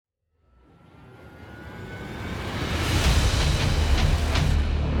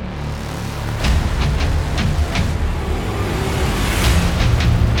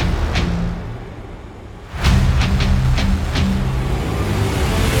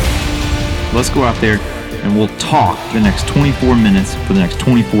Let's go out there and we'll talk the next 24 minutes for the next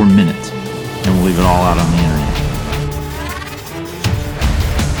 24 minutes. And we'll leave it all out on the internet.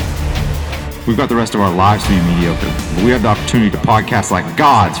 We've got the rest of our lives to be mediocre, but we have the opportunity to podcast like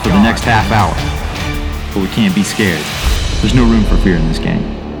gods for the next half hour. But we can't be scared. There's no room for fear in this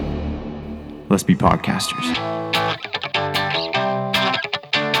game. Let's be podcasters.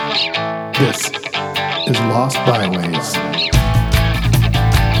 This is Lost Byways.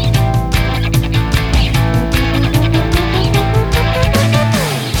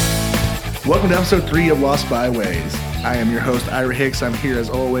 Welcome to episode 3 of Lost Byways. I am your host, Ira Hicks. I'm here as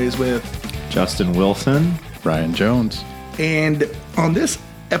always with Justin Wilson, Brian Jones. And on this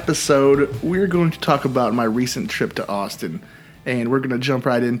episode, we're going to talk about my recent trip to Austin. And we're going to jump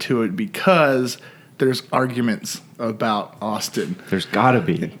right into it because there's arguments about Austin. There's got to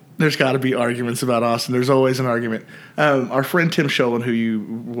be. There's got to be arguments about Austin. There's always an argument. Our friend Tim Sholin, who you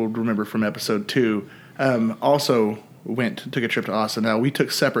will remember from episode 2, also took a trip to Austin. Now, we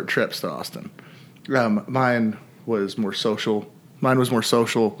took separate trips to Austin. Mine was more social,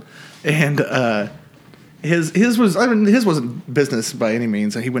 and his wasn't business by any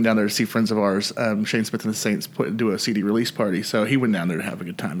means. He went down there to see friends of ours. Shane Smith and the Saints do a CD release party, so he went down there to have a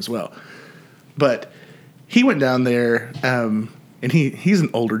good time as well. But he went down there, and he's an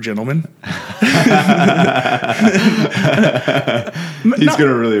older gentleman. He's going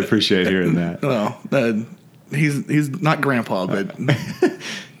to really appreciate hearing that. Well, he's not grandpa, but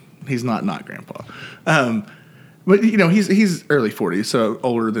he's not grandpa. But he's early 40s, so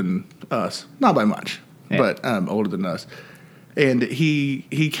older than us, not by much, but older than us. And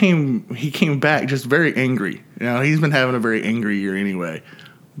he came back just very angry. He's been having a very angry year anyway,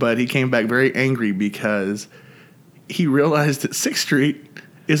 but he came back very angry because he realized that 6th Street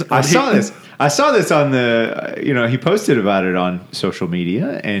is. I saw this on the. He posted about it on social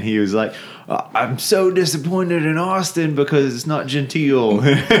media, and he was like, "I'm so disappointed in Austin because it's not genteel."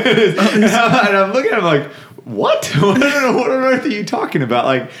 And I'm looking at him like, "What? What on earth are you talking about?"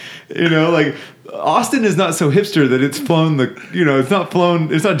 Like Austin is not so hipster that it's flown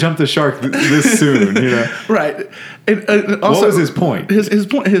it's not jumped the shark this soon. Right. And also, what was his point? His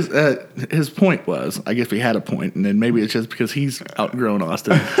point was, I guess he had a point, and then maybe it's just because he's outgrown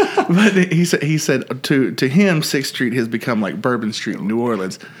Austin. But he said to him, 6th Street has become like Bourbon Street in New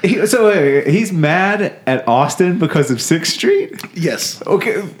Orleans. He's mad at Austin because of 6th Street? Yes.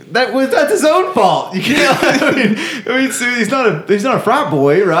 Okay, that's his own fault. You can't. I mean, so he's not a frat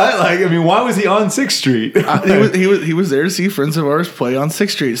boy, right? Why was he on 6th Street? he was there to see friends of ours play on 6th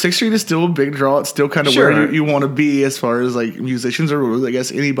Street. 6th Street is still a big draw. It's still kind of where you want to be as far as like musicians or I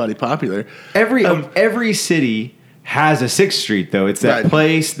guess anybody popular. Every city has a 6th Street though. It's that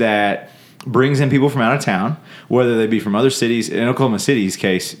place that brings in people from out of town, whether they be from other cities. In Oklahoma City's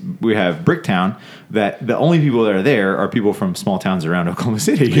case, we have Bricktown, that the only people that are there are people from small towns around Oklahoma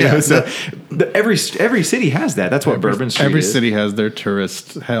City. Every city has that. That's what Bourbon Street is. Every city has their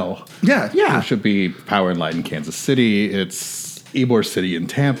tourist hell. Yeah. There should be Power and Light in Kansas City. It's Ybor City in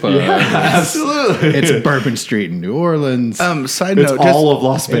Tampa. Yeah, absolutely. It's Bourbon Street in New Orleans. Side note, it's all of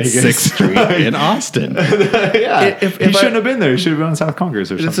Las Vegas. 6th Street in Austin. He shouldn't have been there. He should have been on South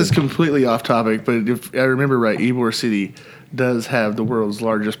Congress or something. This is completely off topic, but if I remember right, Ybor City does have the world's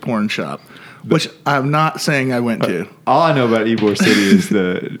largest porn shop, which I'm not saying I went to. All I know about Ybor City is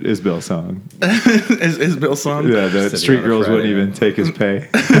the Isbell song. Isbell song? Yeah, the street girls wouldn't even take his pay.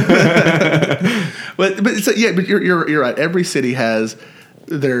 But you're right. Every city has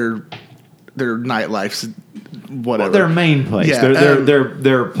their nightlife's whatever. Well, their main place. Yeah,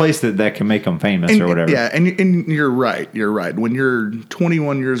 they're a place that can make them famous or whatever. Yeah, and you're right. You're right. When you're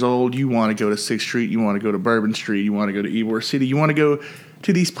 21 years old, you want to go to 6th Street. You want to go to Bourbon Street. You want to go to Ybor City. You want to go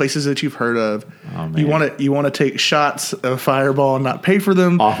to these places that you've heard of. Oh, man. You want to take shots of Fireball and not pay for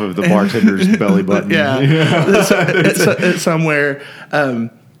them off of the bartender's belly button. It's somewhere.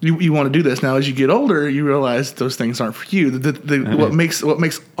 You want to do this now. As you get older, you realize those things aren't for you. What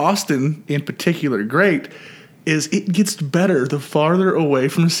makes Austin in particular great is it gets better the farther away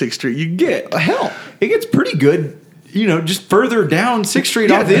from 6th Street you get. Hell, it gets pretty good. Just further down 6th Street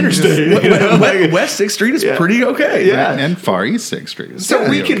off the interstate. West 6th Street is pretty okay. Yeah, and Far East 6th Street. So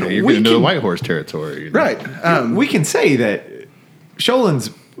we can You've been into the White Horse territory. Right. We can say that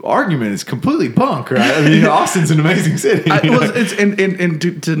Sholin's argument is completely bunk, right? Austin's an amazing city. I don't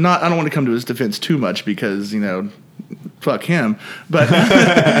want to come to his defense too much because, fuck him. But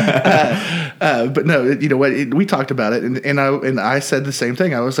but no, you know what? We talked about it, and I said the same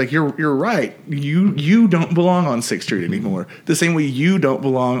thing. I was like, you're right. You don't belong on 6th Street anymore. The same way you don't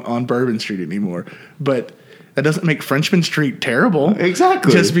belong on Bourbon Street anymore. But That doesn't make Frenchman Street terrible.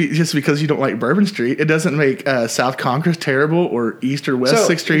 Exactly. Just because you don't like Bourbon Street. It doesn't make South Congress terrible or East or West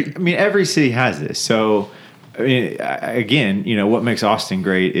 6th Street. I mean, every city has this. So, I mean, again, what makes Austin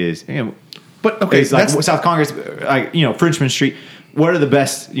great is, But okay, it's like South Congress, like, Frenchman Street. What are the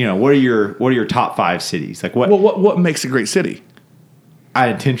best? What are your top 5 cities? Like what? Well, what makes a great city? I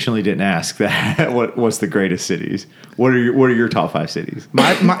intentionally didn't ask that. What's the greatest cities? What are your top 5 cities?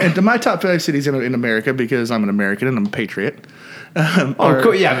 My top 5 cities in America, because I'm an American and I'm a patriot.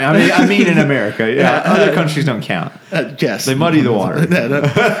 Cool. Yeah, I mean in America. Yeah, other countries don't count. Yes, they muddy the water.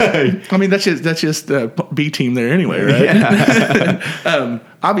 I mean, that's just B team there anyway, right? Yeah.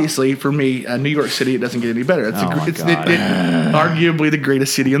 Obviously, for me, New York City, it doesn't get any better. It's arguably the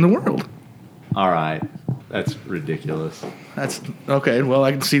greatest city in the world. All right, that's ridiculous. That's okay. Well,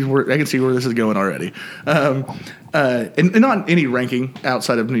 I can see where this is going already. And not any ranking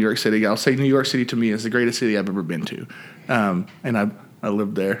outside of New York City. I'll say New York City to me is the greatest city I've ever been to, and I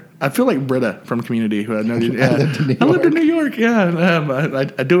lived there. I feel like Britta from Community, who I know. I lived in New York. Yeah,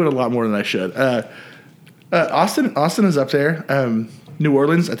 I do it a lot more than I should. Austin is up there. New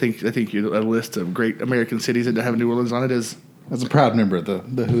Orleans. I think a list of great American cities that have New Orleans on it is. As a proud member of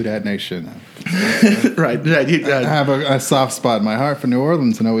the Who Dat Nation, right? I have a soft spot in my heart for New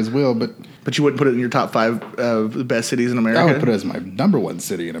Orleans and always will. But you wouldn't put it in your top 5 of the best cities in America? I would put it as my number 1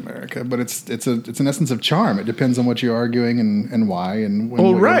 city in America. But it's an essence of charm. It depends on what you're arguing and why and when.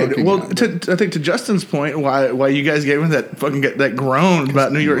 Well, right. Well, I think to Justin's point, why you guys gave him that groan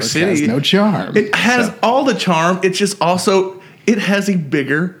about New York City? It has no charm. It has all the charm. It's just also it has a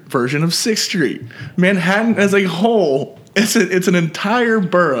bigger version of 6th Street. Manhattan as a whole. It's an entire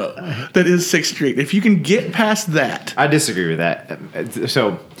borough that is 6th Street. If you can get past that, I disagree with that.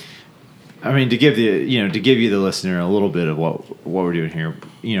 So, I mean, to give you the listener a little bit of what we're doing here,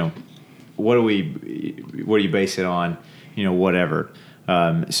 what do you base it on? Whatever.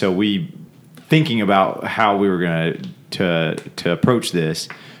 So we thinking about how we were going to approach this.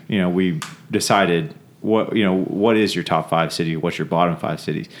 We decided what is your top 5 city? What's your bottom 5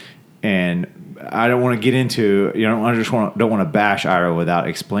 cities? And I don't want to get into, don't want to bash Ira without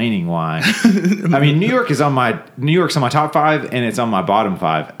explaining why. I mean, New York's on my top 5 and it's on my bottom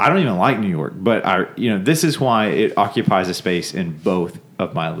 5. I don't even like New York, but this is why it occupies a space in both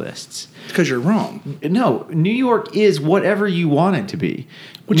of my lists. Because you're wrong. No, New York is whatever you want it to be,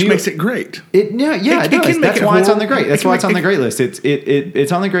 which makes it great. It does. That's why it's on the great. That's why it's on the great list.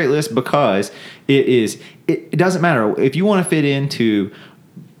 It's on the great list because it is. It doesn't matter if you want to fit into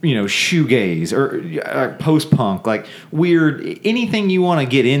shoegaze or post-punk, like weird, anything you want to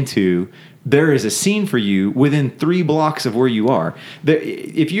get into, there is a scene for you within 3 blocks of where you are.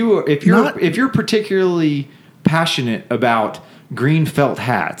 If you're particularly passionate about green felt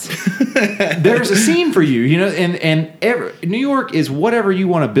hats, there's a scene for you, New York is whatever you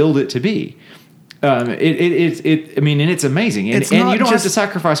want to build it to be. And it's amazing, and you don't have to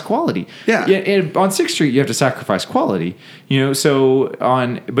sacrifice quality. Yeah. And on 6th Street, you have to sacrifice quality.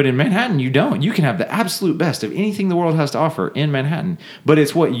 But in Manhattan, you don't. You can have the absolute best of anything the world has to offer in Manhattan, but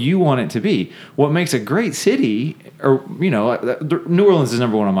it's what you want it to be. What makes a great city, New Orleans is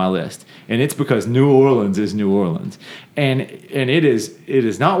number 1 on my list, and it's because New Orleans is New Orleans, and it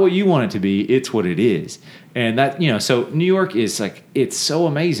is not what you want it to be. It's what it is, and that So New York is it's so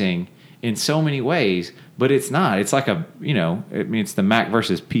amazing in so many ways, but it's not. It's like it's the Mac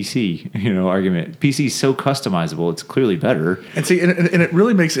versus PC, argument. PC is so customizable; it's clearly better. And see, and it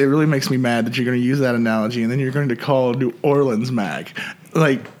really makes me mad that you're going to use that analogy, and then you're going to call New Orleans Mac.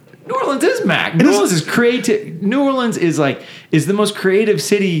 Like New Orleans is Mac. New Orleans is creative. New Orleans is the most creative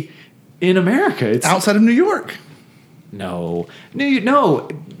city in America. It's outside of New York. No.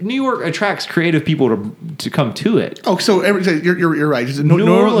 New York attracts creative people to come to it. Oh, so you're right. New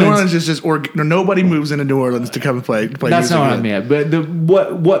Orleans is just nobody moves into New Orleans to come and play. That's not what I meant.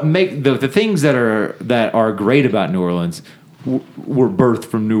 But what make the things that are great about New Orleans were birthed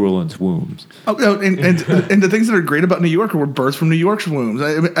from New Orleans wombs. Oh, and the things that are great about New York were birthed from New York's wombs.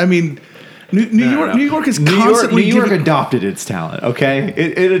 I mean. New York is constantly. New York adopted its talent. Okay,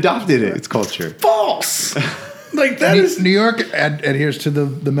 it adopted its culture. False. Like that is New York adheres to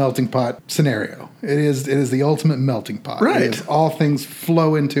the melting pot scenario. It is the ultimate melting pot. Right. All things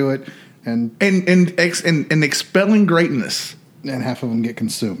flow into it, and expelling greatness, and half of them get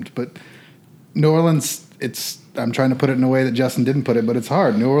consumed. But New Orleans I'm trying to put it in a way that Justin didn't put it, but it's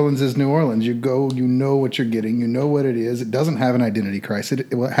hard. New Orleans is New Orleans. You go, you know what you're getting, you know what it is. It doesn't have an identity crisis.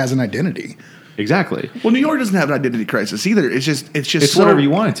 It has an identity. Exactly. Well, New York doesn't have an identity crisis either. It's It's whatever you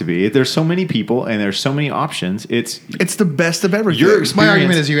want it to be. There's so many people and there's so many options. It's the best of everything. My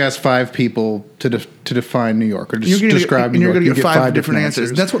argument is you ask 5 people to define New York or describe New York. You're going to you get 5 different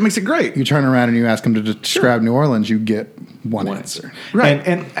answers. That's what makes it great. You turn around and you ask them to describe New Orleans, you get one answer. Right.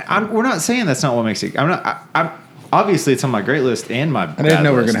 And we're not saying that's not what makes it. I'm obviously it's on my great list and my. I didn't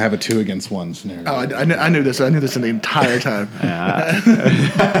know we were going to have a 2 against 1 scenario. Oh, I knew this. I knew this in the entire time.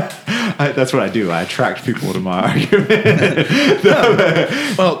 That's what I do. I attract people to my argument.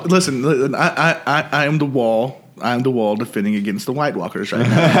 Well, listen. I am the wall. I'm the wall defending against the White Walkers right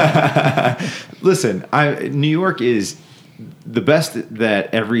now. Listen, New York is the best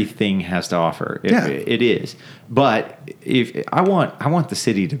that everything has to offer. It is. But if I want the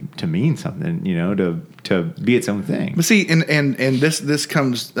city to mean something, to be its own thing. But see, and this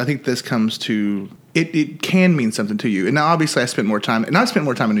comes. I think this comes to it. It can mean something to you. And now, obviously, I've spent more time in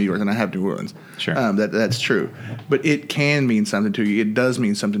New York than I have New Orleans. Sure, that's true. But it can mean something to you. It does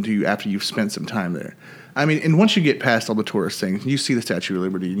mean something to you after you've spent some time there. I mean, and once you get past all the tourist things, you see the Statue of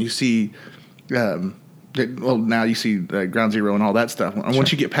Liberty, and you see. Now you see Ground Zero and all that stuff. And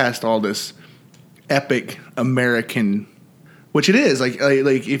once you get past all this epic American, which it is, like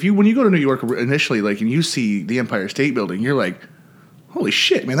when you go to New York initially, and you see the Empire State Building, you're like, holy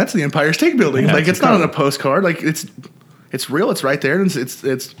shit, man, that's the Empire State Building. Yeah, it's not on a postcard. It's real. It's right there, and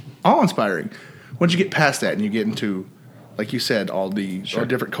it's awe inspiring. Once you get past that and you get into, like you said, all the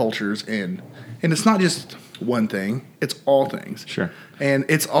different cultures and it's not just one thing; it's all things. Sure. And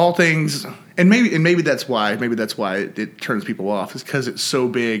it's all things, and maybe that's why it turns people off, is because it's so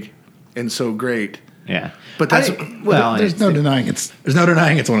big and so great. Yeah, but that's there's no denying it's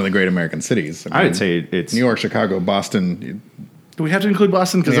one of the great American cities. I would say it's New York, Chicago, Boston. Do we have to include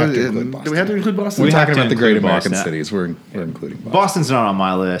Boston? Do we have to include Boston? We're talking about the great American Boston. cities. We're including Boston. Boston's not on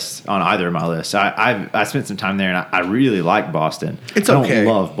my list, on either of my lists. I spent some time there, and I really like Boston. It's I okay.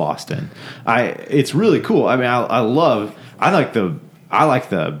 don't love Boston. It's really cool. I mean, I like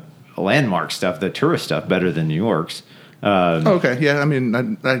the landmark stuff, the tourist stuff, better than New York's. Okay, yeah. I mean,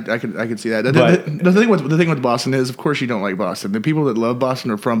 I could see that. The thing with Boston is, of course, you don't like Boston. The people that love Boston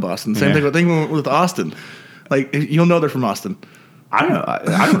are from Boston. Same thing with Austin. Like, you'll know they're from Austin. I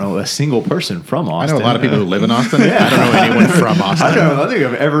don't know a single person from Austin. I know a lot of people who live in Austin. I don't know anyone from Austin. I don't think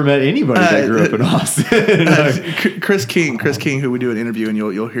I've ever met anybody that grew up in Austin. Chris King, who we do an interview, and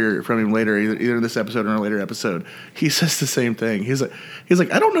you'll hear from him later, either in this episode or in a later episode. He says the same thing. He's like,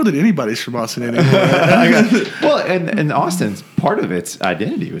 I don't know that anybody's from Austin anymore. Well, and Austin's part of its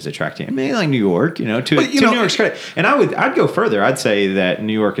identity was attracting. I mean, like New York, to New York's credit. And I'd go further. I'd say that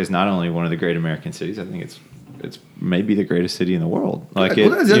New York is not only one of the great American cities. I think it's maybe the greatest city in the world. That's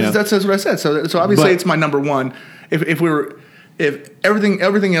what I said. So obviously it's my number one. If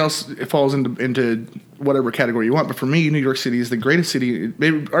everything else falls into whatever category you want, but for me, New York City is the greatest city,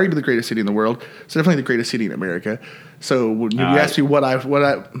 maybe arguably the greatest city in the world. It's definitely the greatest city in America. So when you ask me what I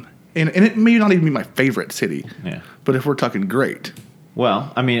and it may not even be my favorite city. Yeah. But if we're talking great.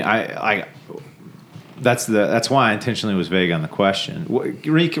 Well, I mean, that's why I intentionally was vague on the question.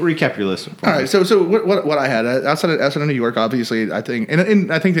 Recap your list. All right. So what I had outside of New York, obviously, I think,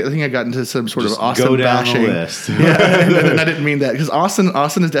 and I think I got into some sort of Austin go down bashing. The list. Yeah, and I didn't mean that, because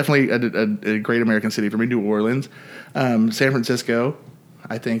Austin is definitely a great American city for me. New Orleans, San Francisco,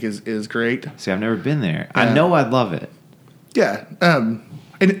 I think is great. See, I've never been there. I know I'd love it. Yeah.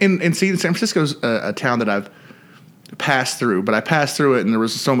 And see, San Francisco's a town that I've passed through, but I passed through it, and there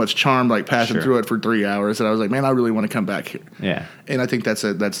was so much charm passing through it for 3 hours that I was like, man, I really want to come back here. Yeah. And I think that's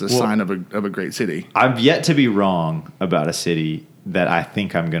the sign of a great city. I've yet to be wrong about a city that I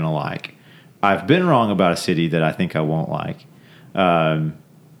think I'm going to like. I've been wrong about a city that I think I won't like. No,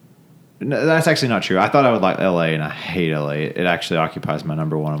 that's actually not true. I thought I would like LA, and I hate LA. It actually occupies my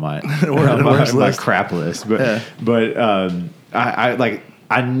number one on my my crap list. But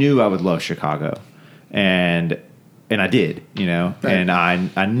I knew I would love Chicago, and I did, right. And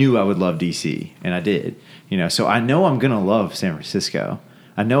I knew I would love DC, and I did, so I know I'm going to love San Francisco.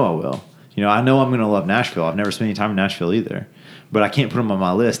 I know I will. I know I'm going to love Nashville. I've never spent any time in Nashville either, but I can't put them on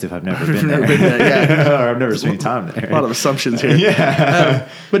my list if I've never been there. Or I've never spent any time there. A lot of assumptions here. Yeah.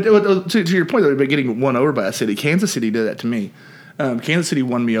 But to your point, about getting won over by a city, Kansas City did that to me. Kansas City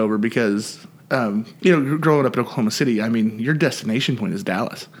won me over because growing up in Oklahoma City, I mean, your destination point is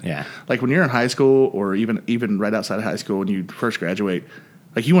Dallas. Yeah. Like when you're in high school, or even right outside of high school when you first graduate,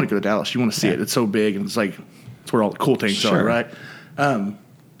 like you want to go to Dallas. You want to see it. It's so big, and it's where all the cool things are, right?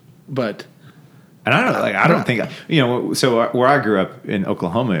 But And I don't think, so where I grew up in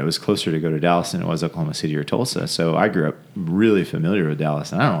Oklahoma, it was closer to go to Dallas than it was Oklahoma City or Tulsa. So I grew up really familiar with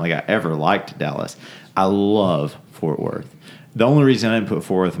Dallas, and I don't think I ever liked Dallas. I love Fort Worth. The only reason I didn't put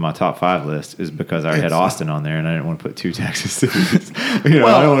Fort Worth in my top 5 list is because I had Austin on there, and I didn't want to put 2 Texas cities. I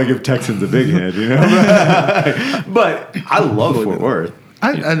don't want to give Texans a big head, But I love Fort Worth.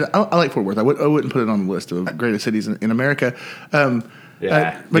 I like Fort Worth. I wouldn't put it on the list of greatest cities in America. But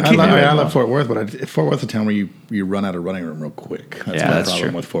I love Fort Worth, but Fort Worth's a town where you run out of running room real quick. That's my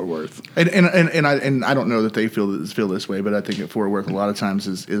problem with Fort Worth. And I don't know that they feel this way, but I think at Fort Worth a lot of times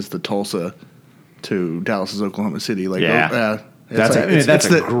is the Tulsa to Dallas's Oklahoma City. That's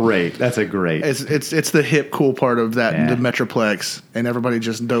a great. It's the hip, cool part of that the Metroplex, and everybody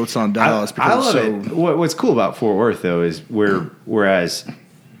just dotes on Dallas because I love it. What's cool about Fort Worth though is whereas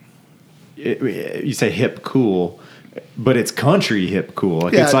you say hip, cool. But it's country hip cool.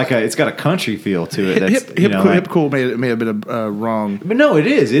 It's got a country feel to it. That's, hip cool may have been a wrong. But no, it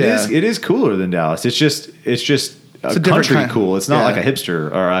is. It is cooler than Dallas. It's just a country cool. It's not like a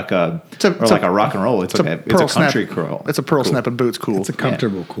hipster or like a rock and roll. It's a country cool. It's a pearl snapping boots cool. It's a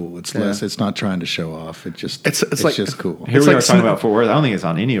comfortable cool. It's less. It's not trying to show off. It's just cool. Here we are talking about Fort Worth. I don't think it's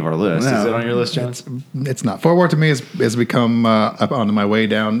on any of our lists. No, is it on your list, John? It's not. Fort Worth to me has become up on my way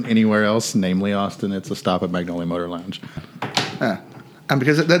down anywhere else, namely Austin. It's a stop at Magnolia Motor Lounge.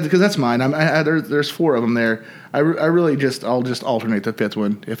 Because that's mine. There's 4 of them there. I'll just alternate the 5th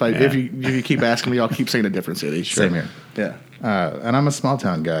one. If you keep asking me, I'll keep saying a different city. Sure. Same here. Yeah. And I'm a small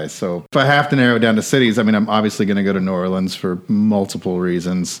town guy, so if I have to narrow it down to cities, I'm obviously going to go to New Orleans for multiple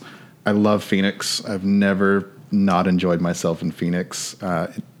reasons. I love Phoenix. I've never not enjoyed myself in Phoenix.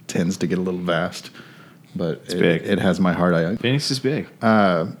 It tends to get a little vast, but it's big. It has my heart. Phoenix is big.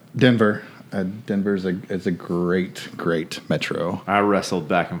 Denver. Denver is a great metro. I wrestled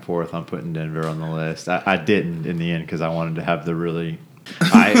back and forth on putting Denver on the list. I didn't in the end because I wanted to have the really.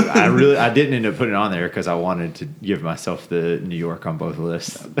 I didn't end up putting it on there because I wanted to give myself the New York on both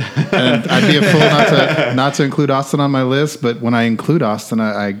lists. And I'd be a fool not to include Austin on my list, but when I include Austin,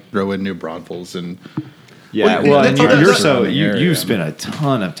 I throw in New Braunfels and. Yeah, you spent a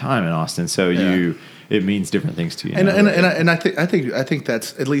ton of time in Austin, so it means different things to you. And I think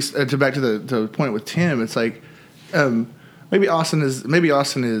that's at least back to the point with Tim. It's like maybe Austin is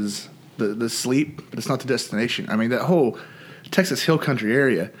the sleep, but it's not the destination. I mean that whole Texas Hill Country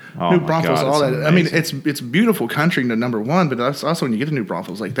area, New Braunfels, all that. Amazing. I mean it's beautiful country number one, but also when you get to New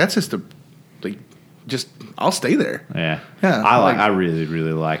Braunfels, like that's just just I'll stay there. Yeah. I really,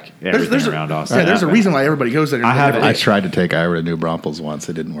 really like everything around Austin. Yeah, there's a reason why everybody goes there. I tried to take Ira to New Braunfels once.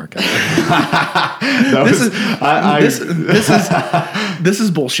 It didn't work out. This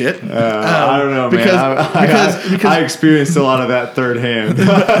is bullshit. I don't know, man. I experienced a lot of that third hand.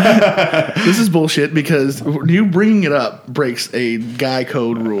 This is bullshit because you bringing it up breaks a guy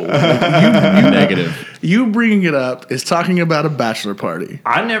code rule. Negative. You bringing it up is talking about a bachelor party.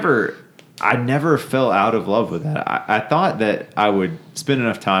 I never fell out of love with that. I thought that I would spend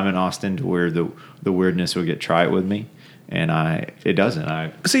enough time in Austin to where the weirdness would get trite with me, and it doesn't.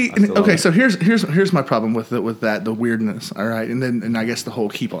 So here's my problem with that the weirdness. All right, and I guess the whole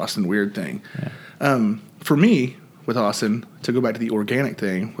keep Austin weird thing. Yeah. For me with Austin, to go back to the organic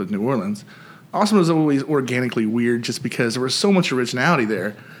thing with New Orleans, Austin was always organically weird just because there was so much originality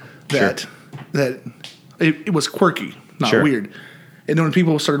there that it was quirky, not weird. And then when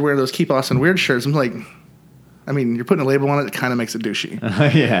people started wearing those Keep Austin Weird shirts, I'm like, I mean, you're putting a label on it that kind of makes it douchey.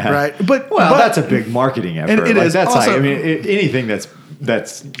 Yeah. Right? But that's a big marketing effort. It is. That's also, anything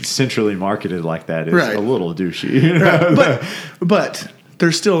that's centrally marketed like that is a little douchey. Right. But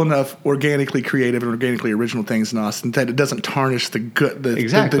there's still enough organically creative and organically original things in Austin that it doesn't tarnish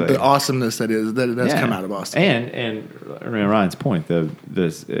the awesomeness that's come out of Austin. And I mean, Ryan's point, the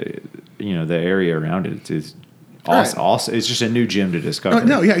area around it is awesome. It's just a new gym to discover.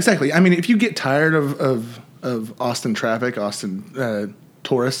 No, yeah, exactly. I mean, if you get tired of Austin traffic, Austin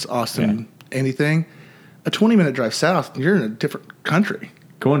tourists, Austin anything, a 20-minute drive south, you're in a different country.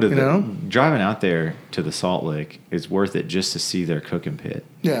 Driving out there to the Salt Lake is worth it just to see their cooking pit.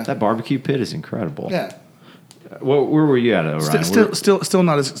 Yeah, that barbecue pit is incredible. Yeah. Where were you at, Orion? Still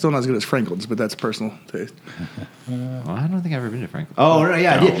not as good as Franklin's, but that's personal taste. I don't think I've ever been to Franklin. Oh no,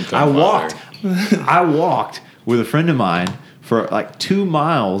 yeah, I did. I walked with a friend of mine for like 2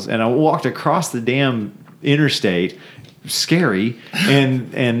 miles, and I walked across the damn interstate. Scary.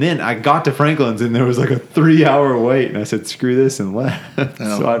 And then I got to Franklin's, and there was like a 3-hour wait, and I said, screw this, and left.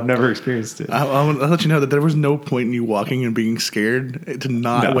 So I've never experienced it. I'll let you know that there was no point in you walking and being scared to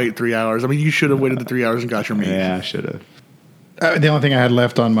not wait 3 hours. I mean, you should have waited the 3 hours and got your meat. Yeah, I should have. The only thing I had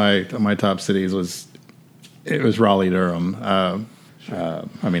left on my top cities was Raleigh, Durham.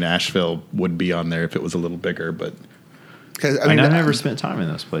 I mean, Asheville would be on there if it was a little bigger, but I mean, I've never spent time in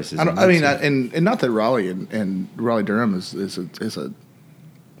those places. And not that Raleigh and Raleigh Durham is a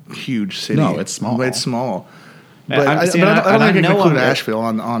huge city. No, it's small. It's small. Yeah, But I don't think I can include I'm- Asheville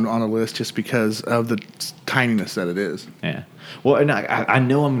on a list just because of the tininess that it is. Yeah. Well, and I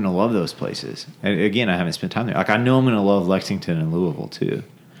know I'm going to love those places. And again, I haven't spent time there. Like, I know I'm going to love Lexington and Louisville, too.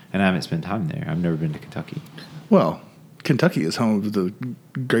 And I haven't spent time there. I've never been to Kentucky. Well, Kentucky is home of the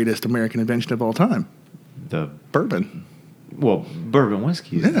greatest American invention of all time, The bourbon. Well, bourbon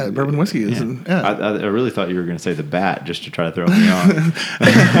whiskey. Yeah, bourbon whiskey is. Yeah. Yeah. I really thought you were going to say the bat just to try to throw me off.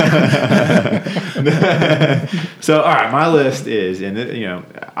 So, all right, my list is, and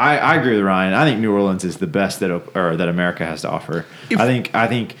I agree with Ryan. I think New Orleans is the best that America has to offer. I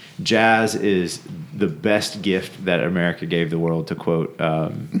think jazz is the best gift that America gave the world, to quote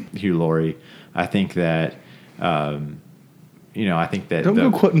Hugh Laurie. I think that. I think that Don't go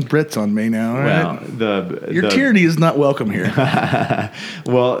quoting Brits on me now. All right? Your tyranny is not welcome here.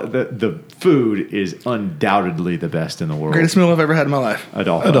 Well, the food is undoubtedly the best in the world. Greatest meal I've ever had in my life.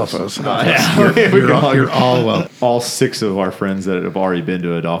 Adolfo's. You're all well. All 6 of our friends that have already been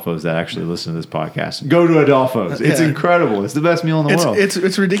to Adolfo's that actually listen to this podcast, go to Adolfo's. It's incredible. It's the best meal in the world.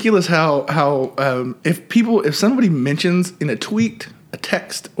 It's ridiculous how if somebody mentions in a tweet, a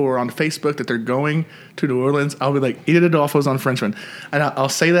text, or on Facebook that they're going to New Orleans, I'll be like, eat at Adolfo's on Frenchman. And I'll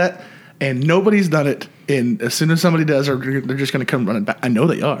say that, and nobody's done it. And as soon as somebody does, they're just going to come running back. I know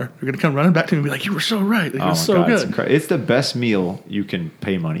they are. They're going to come running back to me and be like, you were so right. It was so good. It's the best meal you can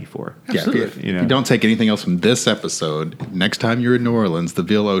pay money for. Yeah, if you don't take anything else from this episode, next time you're in New Orleans, the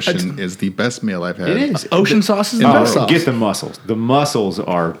Veal Ocean is the best meal I've had. It is. Ocean sauce is the best sauce. Get the mussels. The mussels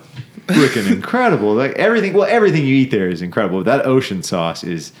are freaking incredible. Like everything you eat there is incredible. That ocean sauce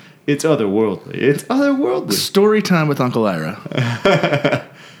it's otherworldly. It's otherworldly. Story time with Uncle Ira.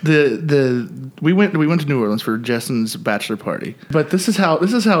 We went to New Orleans for Justin's bachelor party. But this is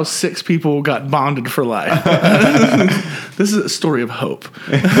how 6 people got bonded for life. This is a story of hope,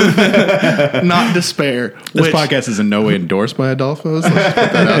 not despair. This podcast is in no way endorsed by Adolfo's. Let's just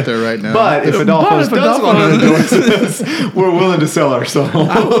put that out there right now. But if Adolfo's does want to endorse us, we're willing to sell our souls.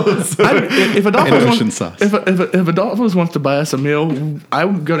 If And Adolfo's wants to buy us a meal,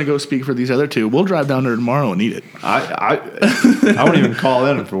 I'm going to go speak for these other 2. We'll drive down there tomorrow and eat it. I won't even call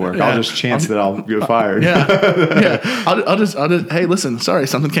in for work. I'll just chance that I'll get fired. Yeah. I'll just. Hey, listen. Sorry,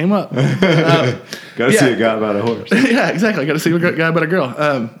 something came up. Got to see a guy about a horse. Yeah, exactly. Got to see a guy about a girl.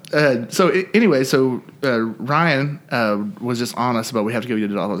 So Ryan was just honest about we have to go eat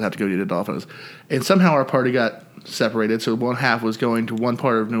at Adolfo's. And somehow our party got separated. So one half was going to one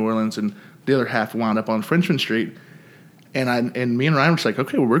part of New Orleans, and the other half wound up on Frenchman Street. And me and Ryan were just like,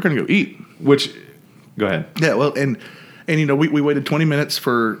 okay, well, we're going to go eat. Go ahead. Yeah, well, and we waited 20 minutes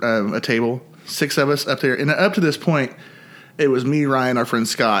for a table, 6 of us up there. And up to this point, it was me, Ryan, our friend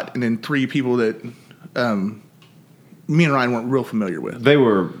Scott, and then 3 people that me and Ryan weren't real familiar with. They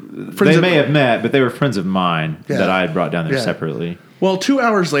may have met, but they were friends of mine that I had brought down there separately. Well, 2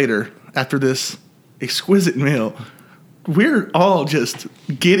 hours later, after this exquisite meal, we're all just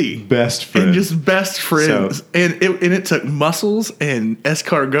giddy. Best friends. And just best friends. So, and it took mussels and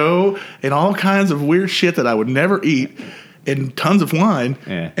escargot and all kinds of weird shit that I would never eat and tons of wine.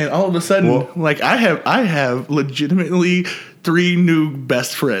 Yeah. And all of a sudden, I have legitimately 3 new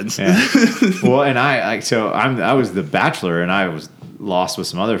best friends. Yeah. Well, and I was the bachelor, and I was lost with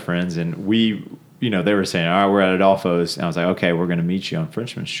some other friends, and we, they were saying, all right, we're at Adolfo's, and I was like, okay, we're going to meet you on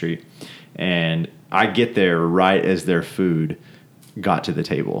Frenchman Street. And I get there right as their food got to the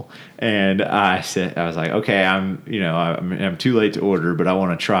table, and I was like, okay, I'm too late to order, but I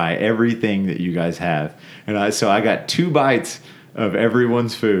want to try everything that you guys have. And so I got 2 bites of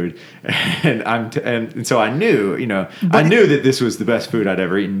everyone's food, and so I knew, I knew that this was the best food I'd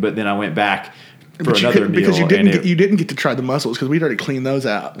ever eaten. But then I went back for another meal, because you didn't get to try the mussels because we'd already cleaned those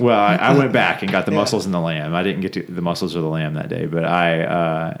out. Well, I went back and got the mussels and the lamb. I didn't get to the mussels or the lamb that day, but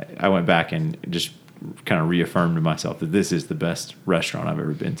I went back and just kind of reaffirmed to myself that this is the best restaurant I've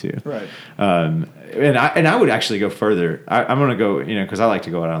ever been to. Right. And I would actually go further. I'm going to go, because I like to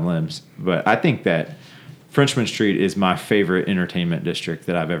go out on limbs, but I think that Frenchman Street is my favorite entertainment district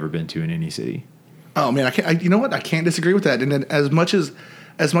that I've ever been to in any city. Oh man, you know what? I can't disagree with that. And then as much as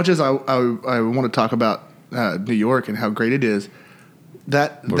I want to talk about New York and how great it is,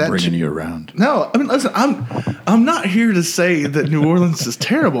 we're bringing you around. No, I mean, listen, I'm not here to say that New Orleans is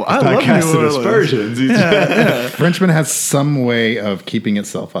terrible. I love New Orleans. Aspersions. Yeah. Frenchman has some way of keeping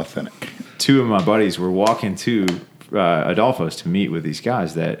itself authentic. 2 of my buddies were walking to Adolfo's to meet with these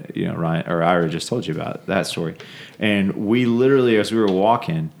guys that Ryan or Ira just told you about that story, and we literally, as we were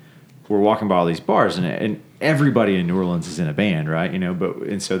walking by all these bars, and everybody in New Orleans is in a band, right?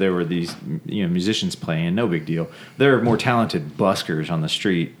 And so there were these musicians playing, no big deal. There are more talented buskers on the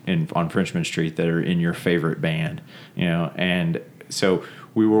street on Frenchman Street that are in your favorite band, and so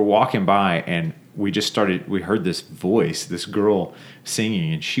we were walking by and we heard this voice, this girl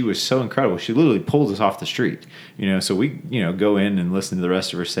singing, and she was so incredible. She literally pulled us off the street, so we, go in and listen to the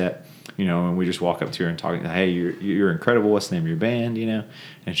rest of her set, and we just walk up to her and talk, hey, you're incredible. What's the name of your band,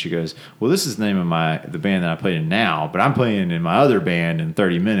 And she goes, well, this is the name of the band that I play in now, but I'm playing in my other band in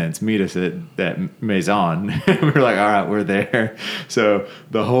 30 minutes. Meet us at that Maison. We were like, all right, we're there. So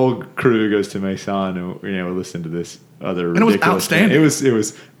the whole crew goes to Maison, and we listen to this other and it was outstanding. It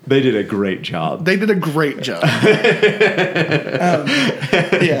was they did a great job. Yeah,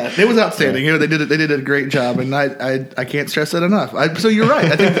 it was outstanding. They did a great job, and I can't stress that enough. So you're right.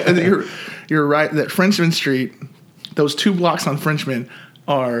 I think that you're right that Frenchman Street, those 2 blocks on Frenchman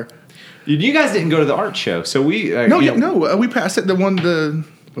are. You guys didn't go to the art show, so we we passed it.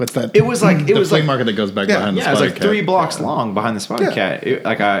 What's that? It was like the flea market that goes back behind the Spotted Cat. It was like 3 blocks Yeah. long behind the Spotted Cat.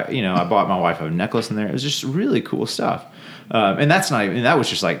 I bought my wife a necklace in there. It was just really cool stuff. And that was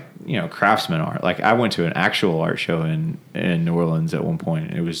just like, craftsman art. Like I went to an actual art show in New Orleans at one point.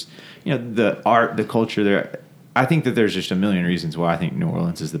 And it was, the art, the culture there. I think that there's just a million reasons why I think New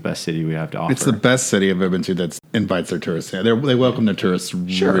Orleans is the best city we have to offer. It's the best city I've ever been to that invites their tourists. Yeah, they welcome their tourists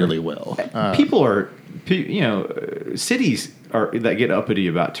really well. Cities that get uppity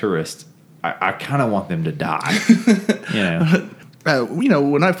about tourists. I kind of want them to die.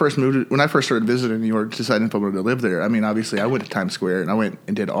 When I first started visiting New York, deciding if I wanted to live there, I mean, obviously I went to Times Square and I went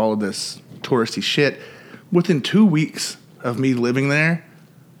and did all of this touristy shit. Within 2 weeks of me living there,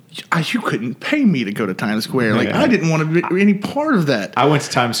 you couldn't pay me to go to Times Square. Like, I didn't want to be any part of that. I went to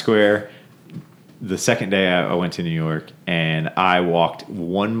Times Square the second day I went to New York, and I walked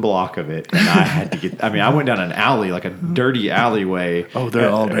 1 block of it, and I had to I went down an alley, like a dirty alleyway. Oh, they're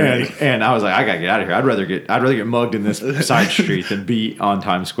all dirty. And I was like, I gotta get out of here. I'd rather get mugged in this side street than be on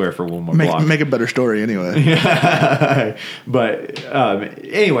Times Square for 1 more block. Make a better story anyway. But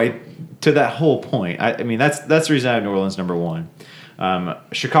anyway, to that whole point, that's the reason I have New Orleans number 1.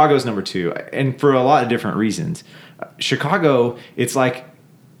 Chicago's number 2, and for a lot of different reasons. Chicago, it's like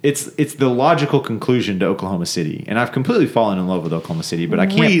it's the logical conclusion to Oklahoma City, and I've completely fallen in love with Oklahoma City, but I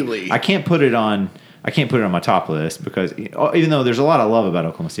can't put it on my top list because even though there's a lot of love about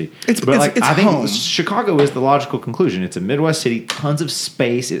Oklahoma City, I think Chicago is the logical conclusion. It's a Midwest city, tons of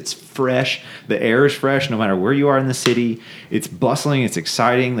space, it's fresh, the air is fresh no matter where you are in the city. It's bustling, it's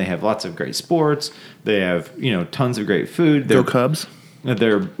exciting. They have lots of great sports. They have tons of great food. Go Cubs.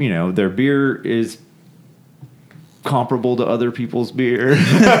 Their beer is comparable to other people's beer.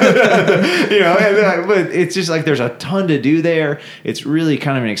 But it's just like there's a ton to do there. It's really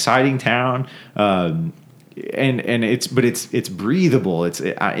kind of an exciting town, and it's breathable. It's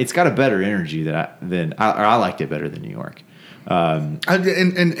got a better energy I liked it better than New York. And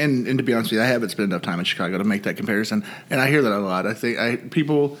to be honest with you, I haven't spent enough time in Chicago to make that comparison, and I hear that a lot. I think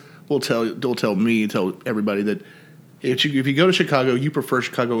people will tell everybody that if you go to Chicago, you prefer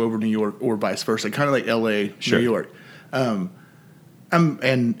Chicago over New York, or vice versa, kind of like L.A., sure. New York. And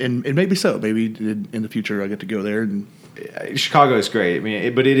maybe so. Maybe in the future I get to go there. And Chicago is great.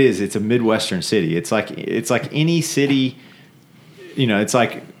 But it's a Midwestern city. It's like any city. It's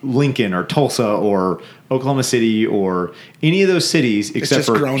like Lincoln or Tulsa or Oklahoma City or any of those cities except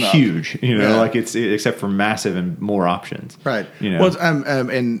for huge. Except for massive and more options. Right. Well,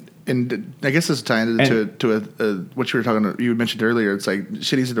 and I guess this is tying to what you were talking about. You mentioned earlier. It's like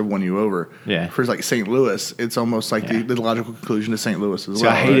cities that have won you over. Yeah. For like St. Louis, it's almost like the logical conclusion to St. Louis as well. So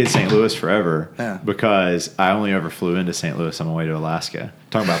I hated St. Louis forever because I only ever flew into St. Louis on my way to Alaska.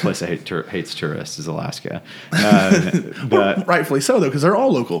 Talking about a place that hates tourists is Alaska. But rightfully so, though, because they're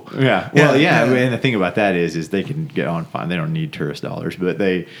all local. Yeah. Well, yeah. And the thing about that is they can get on fine. They don't need tourist dollars, but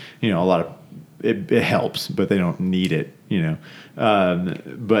they, a lot of it helps, but they don't need it.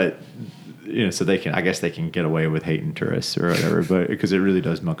 So they can, I guess they can get away with hating tourists or whatever, but because it really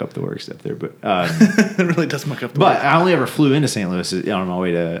does muck up the works up there. But it really does muck up the works. But I only ever flew into St. Louis on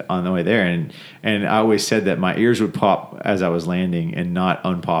the way there, and I always said that my ears would pop as I was landing and not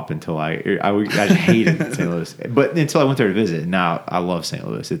unpop until I hated St. Louis, but until I went there to visit. Now I love St.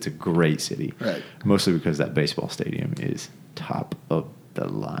 Louis. It's a great city, right? Mostly because that baseball stadium is top of the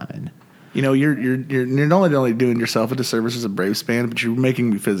line. You're not only doing yourself a disservice as a Braves fan, but you're making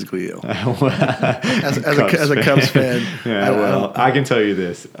me physically ill. As a Cubs fan. Yeah, I can tell you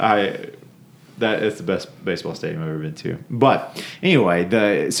this. It's the best baseball stadium I've ever been to. But anyway,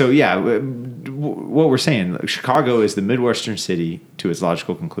 what we're saying, Chicago is the Midwestern city to its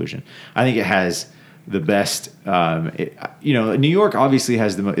logical conclusion. I think it has the best. New York obviously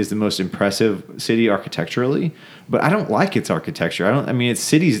is the most impressive city architecturally, but I don't like its architecture. Its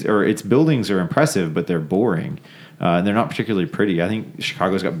cities or its buildings are impressive, but they're boring. They're not particularly pretty. I think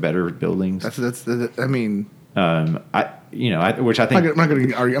Chicago's got better buildings. Which I think I'm not going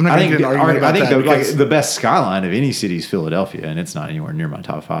to argue. I'm not going to get an argument about that. I think the best skyline of any city is Philadelphia, and it's not anywhere near my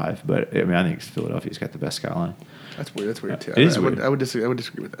top 5. But I think Philadelphia's got the best skyline. That's weird too. It is weird. I would disagree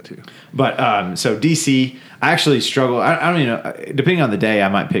with that too. But so DC, I actually struggle. I don't even know. Depending on the day, I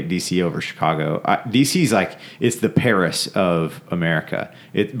might pick DC over Chicago. DC's like it's the Paris of America.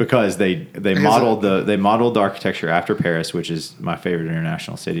 Because they modeled the architecture after Paris, which is my favorite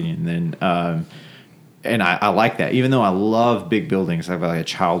international city, and then. And I like that. Even though I love big buildings, I have like a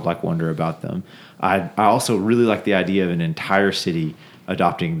childlike wonder about them. I also really like the idea of an entire city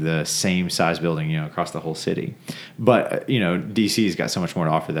adopting the same size building, across the whole city. But, DC's got so much more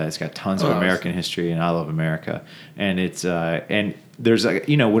to offer that. It's got tons of American history, and I love America. And it's and there's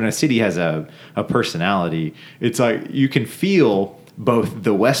when a city has a personality, it's like you can feel both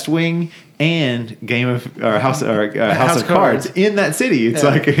the West Wing and House of Cards in that city. It's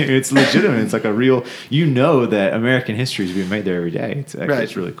like it's legitimate. It's like a real. That American history is being made there every day.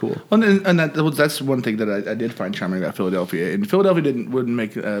 It's really cool. Well, and that's one thing that I did find charming about Philadelphia. And Philadelphia wouldn't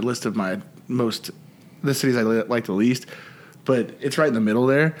make a list of the cities I like the least, but it's right in the middle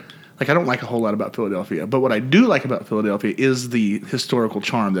there. Like I don't like a whole lot about Philadelphia, but what I do like about Philadelphia is the historical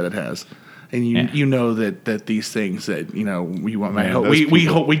charm that it has. And you know that these things that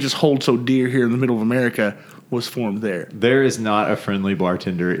we just hold so dear here in the middle of America was formed there. There is not a friendly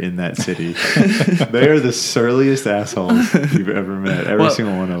bartender in that city. They are the surliest assholes you've ever met. Every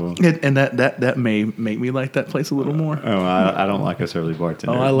single one of them. And that may make me like that place a little more. Oh, I don't like a surly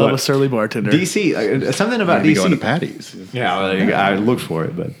bartender. Oh, I love a surly bartender. DC, something about DC. Going to Patty's. Yeah, I looked for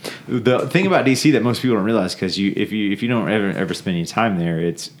it, but the thing about DC that most people don't realize, because if you don't ever spend any time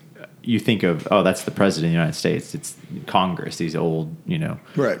there, you think of, that's the president of the United States. It's Congress, these old,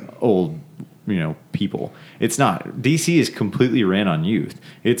 people. It's not. DC is completely ran on youth.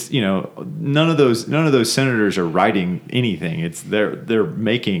 It's, none of those senators are writing anything. It's they're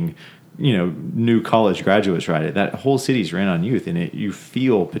making, new college graduates write it. That whole city's ran on youth, and you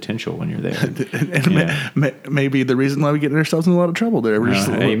feel potential when you're there. Maybe the reason why we get ourselves in a lot of trouble there. We're just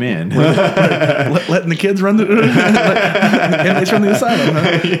amen. Letting the kids run inmates run the asylum.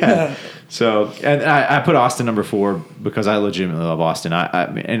 Huh? Yeah. So, and I put Austin number 4 because I legitimately love Austin. I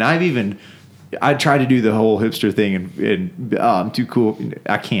try to do the whole hipster thing, and I'm too cool.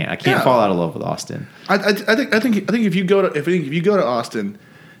 I can't fall out of love with Austin. I think if you go to Austin.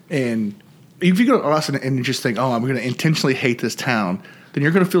 And if you go to Austin and you just think, I'm going to intentionally hate this town, then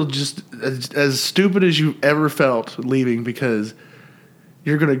you're going to feel just as stupid as you've ever felt leaving, because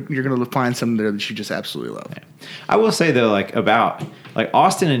you're going to find something there that you just absolutely love. Yeah. I will say though, about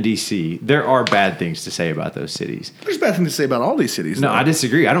Austin and DC, there are bad things to say about those cities. There's bad things to say about all these cities. No, I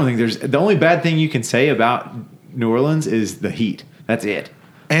disagree. I don't think the only bad thing you can say about New Orleans is the heat. That's it.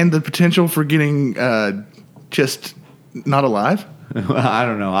 And the potential for getting just not alive. I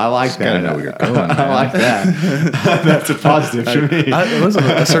don't know. I like that. I know where you're going. I like that. That's a positive to me. Listen,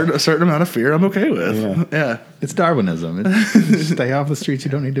 a certain amount of fear I'm okay with. Yeah. It's Darwinism. Stay off the streets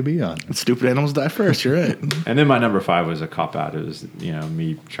you don't need to be on. Stupid animals die first. You're right. And then my number 5 was a cop out. It was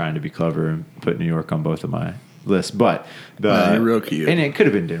me trying to be clever and put New York on both of my lists. But you're real cute. And it could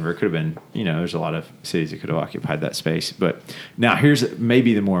have been Denver. It could have been there's a lot of cities that could have occupied that space. But now here's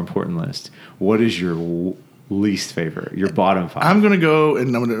maybe the more important list. What is your least favorite, your bottom 5? I'm going to go,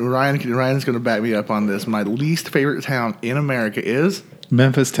 and Ryan's going to back me up on this. My least favorite town in America is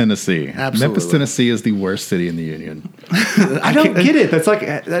Memphis, Tennessee. Absolutely. Memphis, Tennessee is the worst city in the union. I don't get it. That's like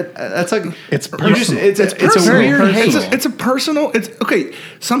it's personal. It's a weird hate. It's a personal. It's okay.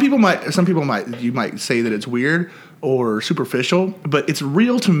 Some people might say that it's weird or superficial, but it's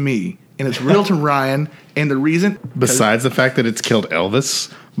real to me, and it's real to Ryan. And the reason, besides the fact that it's killed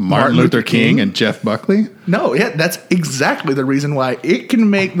Elvis, Martin Luther King, and Jeff Buckley? No, that's exactly the reason why it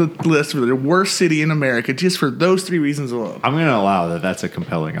can make the list for the worst city in America, just for those 3 reasons alone. I'm going to allow that. That's a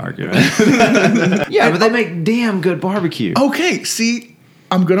compelling argument. Yeah, but they make damn good barbecue. Okay, see,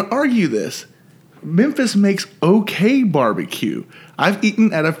 I'm going to argue this. Memphis makes okay barbecue. I've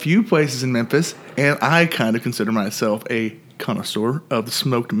eaten at a few places in Memphis, and I kind of consider myself a connoisseur of the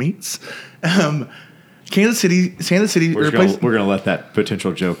smoked meats. Kansas City. We're gonna let that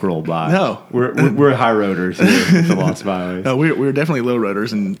potential joke roll by. No. we're high roaders here at the Lost Byways. No, we're definitely low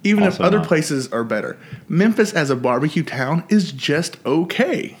roaders, and even Also if other not. places are better, Memphis as a barbecue town is just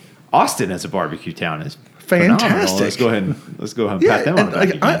okay. Austin as a barbecue town is Fantastic. phenomenal. Let's go ahead and pat them on the back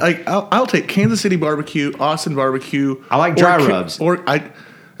again. I'll take Kansas City barbecue, Austin barbecue. I like dry rubs.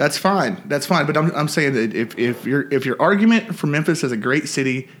 That's fine. But I'm saying that if your argument for Memphis as a great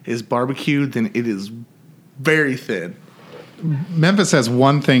city is barbecue, then it is very thin. Memphis has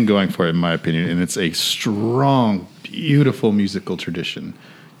one thing going for it, in my opinion, and it's a strong, beautiful musical tradition.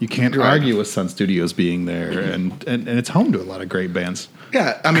 You can't argue with Sun Studios being there, and it's home to a lot of great bands.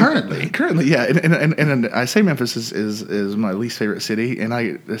 Yeah, I mean, currently, yeah, and I say Memphis is my least favorite city, and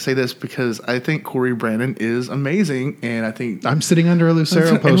I say this because I think Corey Brandon is amazing, and I think I'm sitting under a Lucero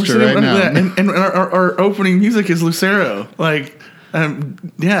and we're poster sitting right under now. that, and our opening music is Lucero, like,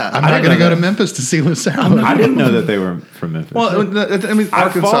 yeah. I'm not going to go to Memphis to see Lucero. I didn't know that they were from Memphis. Well, I mean, I've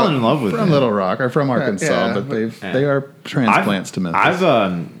Arkansas. fallen in love with from them. Little Rock or from Arkansas, yeah. but they are transplants to Memphis.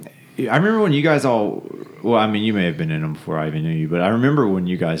 I remember when you guys all. Well, I mean, you may have been in them before I even knew you, but I remember when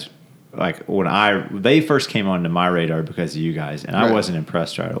you guys, like, they first came onto my radar because of you guys, and I wasn't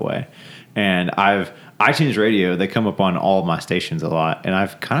impressed right away. And iTunes Radio, they come up on all of my stations a lot, and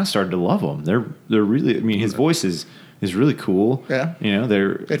I've kind of started to love them. They're really. I mean, his voice is really cool. Yeah, you know,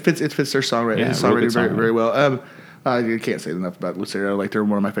 it fits their songwriting. Yeah, Songwriting very well. I can't say enough about Lucero. Like, they're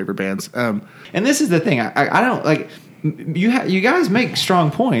one of my favorite bands. And this is the thing. I don't like. You guys make strong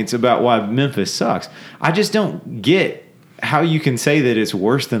points about why Memphis sucks. I just don't get how you can say that it's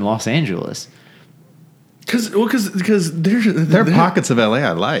worse than Los Angeles. Because there are pockets of LA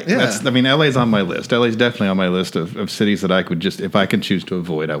I like. Yeah. LA's on my list. LA's definitely on my list of cities that I could just, if I can choose to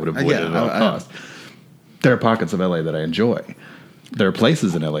avoid, I would avoid it at all costs. There are pockets of LA that I enjoy. There are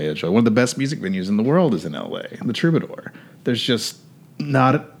places in LA I enjoy. One of the best music venues in the world is in LA, the Troubadour. There's just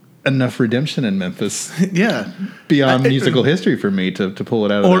not enough redemption in Memphis. Yeah. Beyond musical history for me to pull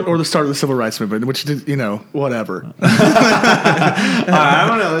it out of or the start of the civil rights movement, which did, whatever. I'm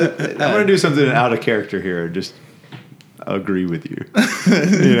gonna do something out of character here. Just agree with you.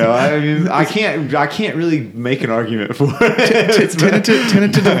 I mean, I can't really make an argument for it.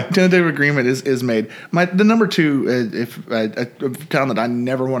 Tentative agreement is made. The number two, a town that I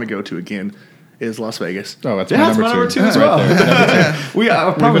never want to go to again, is Las Vegas. Oh, that's my number two as well. We've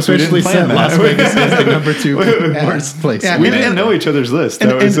officially said Las Vegas is the number two worst place. Yeah, we didn't know each other's list.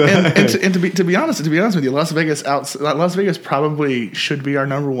 And to be honest with you, Las Vegas probably should be our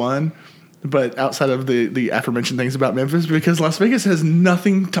number one. But outside of the aforementioned things about Memphis, because Las Vegas has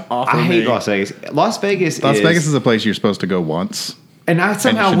nothing to offer. I hate Las Vegas. Las Vegas is a place you're supposed to go once. And I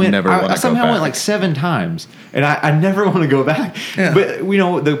somehow went. I somehow went like 7 times, and I never want to go back. Yeah. But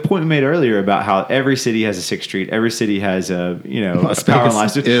the point we made earlier about how every city has a 6th Street, every city has a power and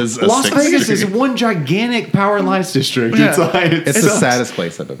lights district. Las Vegas is one gigantic power and lights district. Yeah. It's the saddest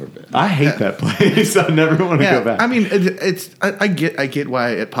place I've ever been. I hate that place. I never want to go back. I mean, I get why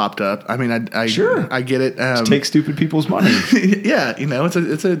it popped up. I mean, I get it. Take stupid people's money. Yeah,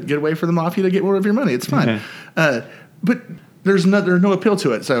 it's a good way for the mafia to get more of your money. It's fine, but. There's no appeal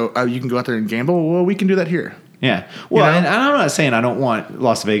to it, so you can go out there and gamble. Well, we can do that here. Yeah. Well, and I'm not saying I don't want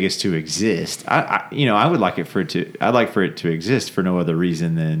Las Vegas to exist. I would like it for it to. I'd like for it to exist for no other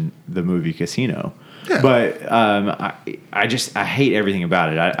reason than the movie Casino. Yeah. But I hate everything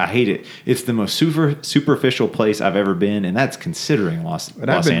about it. I hate it. It's the most superficial place I've ever been, and that's considering Los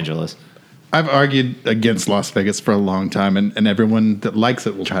Angeles. I've argued against Las Vegas for a long time, and everyone that likes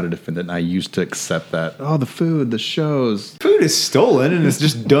it will try to defend it. And I used to accept that. Oh, the food, the shows. Food is stolen, and it's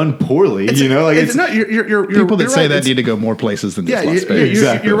just done poorly. It's not. You're people that say right. that need to go more places than Las Vegas.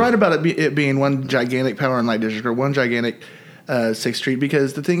 Exactly. You're right about it being one gigantic power and light district or one gigantic 6th Street.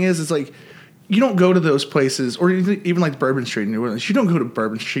 Because the thing is, it's like you don't go to those places, or even like Bourbon Street in New Orleans. You don't go to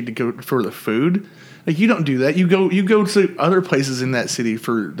Bourbon Street to go for the food. Like, you don't do that. You go to other places in that city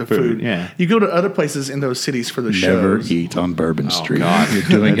for the food. Yeah. You go to other places in those cities for the Never shows. eat on Bourbon Street. God. You're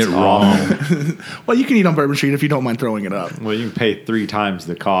doing it wrong. Well, you can eat on Bourbon Street if you don't mind throwing it up. Well, you can pay 3 times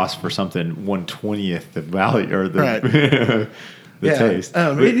the cost for something 1/20th the value or the right. taste.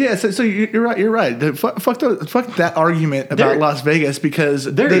 So you're right. You're right. Fuck that argument about Las Vegas, because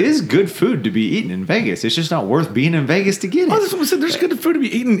there is good food to be eaten in Vegas. It's just not worth being in Vegas to get it. That's what I said. There's good food to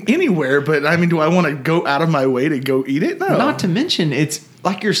be eaten anywhere, but I mean, do I want to go out of my way to go eat it? No. Not to mention, it's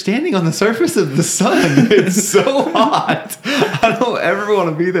like you're standing on the surface of the sun. It's so hot. I don't ever want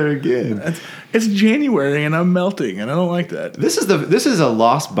to be there again. It's January and I'm melting, and I don't like that. This is a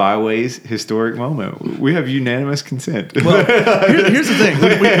Lost Byways historic moment. We have unanimous consent. Well, here's the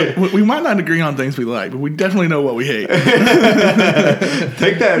thing: we might not agree on things we like, but we definitely know what we hate.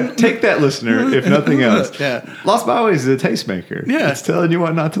 Take that, listener, if nothing else. Yeah. Lost Byways is a tastemaker. Yeah. It's telling you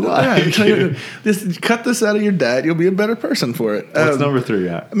what not to like. Just cut this out of your diet; you'll be a better person for it. What's number 3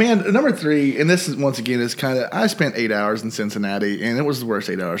 at? Man, number 3, and this is once again is kind of. I spent 8 hours in Cincinnati, and it was the worst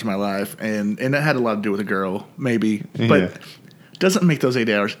 8 hours of my life, and it had a lot to do with a girl, maybe, but doesn't make those 8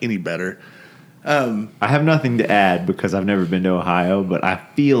 hours any better. I have nothing to add because I've never been to Ohio, but I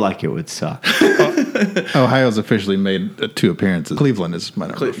feel like it would suck. Ohio's officially made 2 appearances. Cleveland is my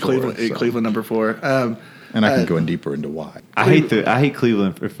number 4. Cleveland number 4. And I can go in deeper into why. I hate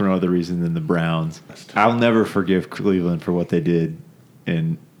Cleveland for no other reason than the Browns. I'll never forgive Cleveland for what they did,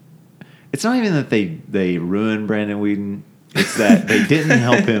 and it's not even that they ruined Brandon Weeden. It's that they didn't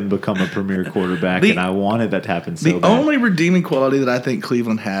help him become a premier quarterback, and I wanted that to happen so bad. The only redeeming quality that I think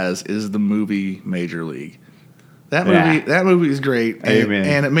Cleveland has is the movie Major League. That movie is great. Amen.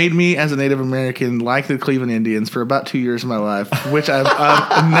 And it made me, as a Native American, like the Cleveland Indians for about 2 years of my life, which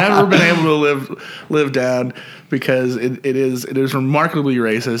I've never been able to live down because it is remarkably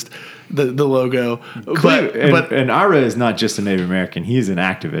racist. The logo, but Ira is not just a Native American; he's an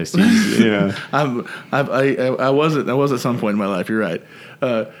activist. He's, I was at some point in my life. You're right.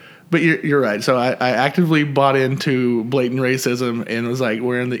 But you're right. So I actively bought into blatant racism and was like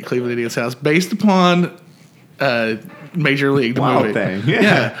wearing the Cleveland Indians house based upon Major League, the Wild movie. Thing.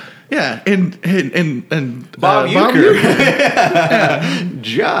 Yeah. And Bob Uecker.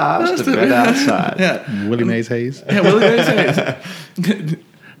 Josh the vet outside. Yeah. Willie Mays Hayes. Yeah, Willie Mays Hayes.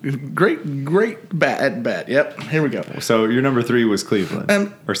 Great bat at bat. Yep. Here we go. So your number 3 was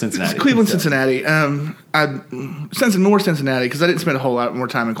Cleveland or Cincinnati? Cleveland, Cincinnati. More Cincinnati because I didn't spend a whole lot more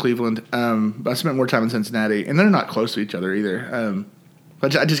time in Cleveland. But I spent more time in Cincinnati, and they're not close to each other either.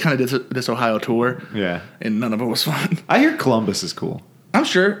 But I just kind of did this Ohio tour. Yeah. And none of it was fun. I hear Columbus is cool. I'm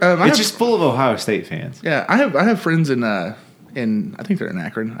sure. It's just full of Ohio State fans. Yeah, I have friends in I think they're in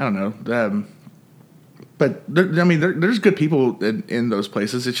Akron. I don't know. But there's good people in those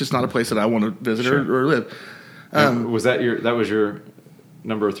places. It's just not a place that I want to visit or live. Was that your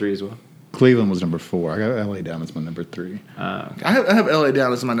number 3 as well? Cleveland was number 4. I got LA down as my number 3. Okay. I have LA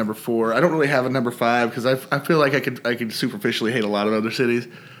down as my number 4. I don't really have a number 5 because I feel like I could superficially hate a lot of other cities.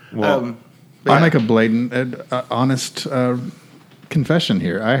 Well, I'll make a blatant, honest confession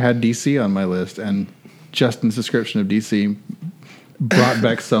here. I had DC on my list, and Justin's description of DC brought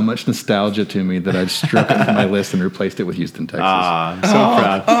back so much nostalgia to me that I struck it from my list and replaced it with Houston, Texas. I'm so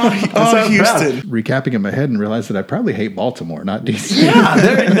proud. Oh, Houston. Recapping in my head and realized that I probably hate Baltimore, not DC.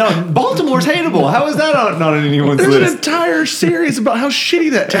 Yeah, Baltimore's hateable. How is that not on anyone's There's list? an entire series about how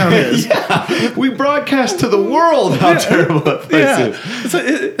shitty that town is. Yeah, we broadcast to the world how terrible that place is.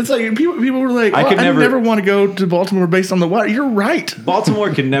 It's like people were like, I never want to go to Baltimore based on the water. You're right.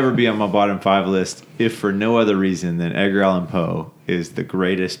 Baltimore could never be on my bottom 5 list if for no other reason than Edgar Allan Poe is the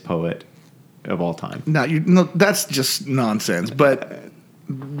greatest poet of all time. No, that's just nonsense. But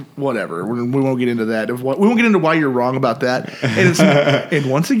whatever, we won't get into that. We won't get into why you're wrong about that. And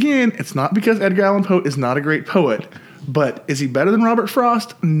once again, it's not because Edgar Allan Poe is not a great poet. But is he better than Robert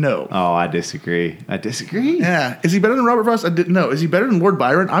Frost? No. Oh, I disagree. Yeah. Is he better than Robert Frost? I didn't know. Is he better than Lord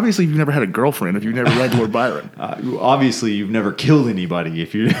Byron? Obviously, you've never had a girlfriend if you've never read Lord Byron. Obviously, you've never killed anybody.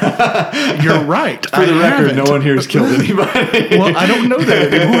 If you, you're right. For the record, no one here has killed anybody. Well, I don't know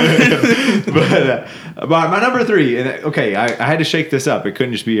that anymore. But my number 3, and okay, I had to shake this up. It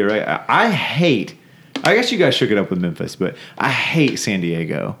couldn't just be right. I guess you guys shook it up with Memphis, but I hate San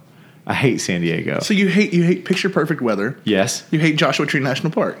Diego. I hate San Diego. So you hate picture perfect weather. Yes. You hate Joshua Tree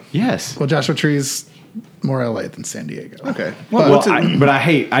National Park. Yes. Well, Joshua Tree's more LA than San Diego. Okay. But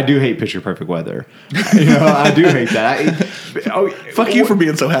I do hate picture perfect weather. I do hate that. Fuck you for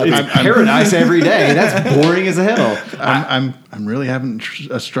being so happy. It's paradise every day. That's boring as hell. I'm really having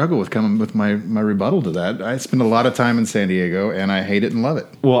a struggle with coming with my rebuttal to that. I spend a lot of time in San Diego, and I hate it and love it.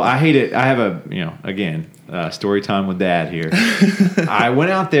 Well, I hate it. I have story time with Dad here. I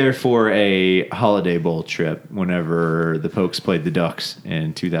went out there for a Holiday Bowl trip whenever the Pokes played the Ducks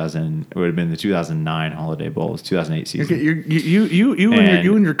in 2000. It would have been the 2009 Holiday Bowl. It was 2008 season. You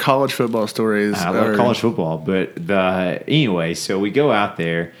and your college football stories. I love college football, but anyway, so we go out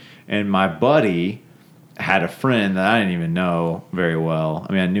there, and my buddy had a friend that I didn't even know very well.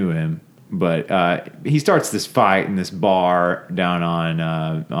 I mean, I knew him, he starts this fight in this bar down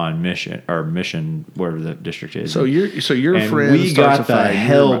on Mission, wherever the district is. So your and friend we starts got a the fight.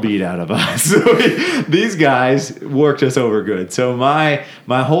 hell beat out of us. So these guys worked us over good. So my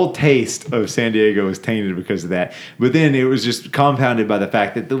whole taste of San Diego was tainted because of that. But then it was just compounded by the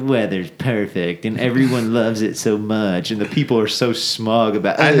fact that the weather's perfect and everyone loves it so much, and the people are so smug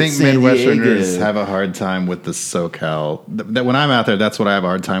about. I think San Midwesterners Diego. have a hard time with the SoCal. That when I'm out there, that's what I have a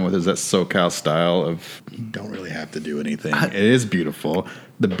hard time with, is that SoCal style of you don't really have to do anything. It is beautiful.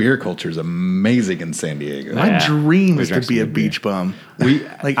 The beer culture is amazing in San Diego. My dream We is to drank be some a good beer. beach bum.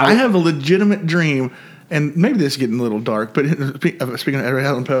 I I have a legitimate dream, and maybe this is getting a little dark, but speaking of Edward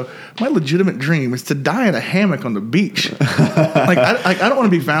Allan Poe, my legitimate dream is to die in a hammock on the beach. I don't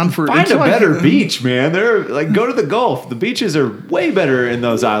want to be found for... Find a until I better get- beach, man. They're like, go to the Gulf. The beaches are way better in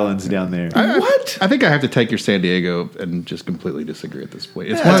those islands down there. What? I think I have to take your San Diego and just completely disagree at this point.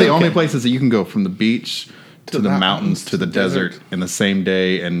 It's Yeah, one of the it's only okay. places that you can go from the beach to the mountains to the desert. desert in the same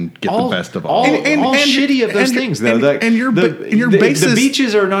day and get the best of all. all, of them. all and- shitty of those and- things, though. and- Like, and your the basis-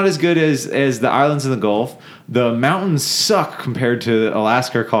 beaches are not as good as the islands in the Gulf. The mountains suck compared to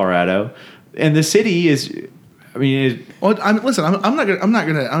Alaska or Colorado, and the city is. I mean, Well, listen. I'm not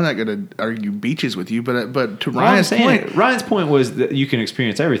gonna argue beaches with you, but to I'm Ryan's saying point, Ryan's point was that you can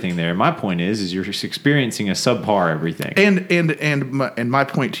experience everything there. My point is you're just experiencing a subpar everything. and my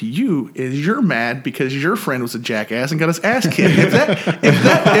point to you is you're mad because your friend was a jackass and got his ass kicked. If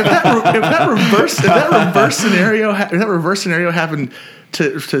that reverse scenario happened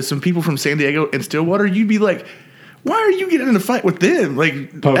to some people from San Diego and Stillwater, you'd be like, why are you getting in a fight with them?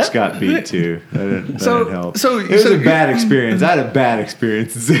 Like Popes got beat too. That didn't help. So it was a bad experience. I had a bad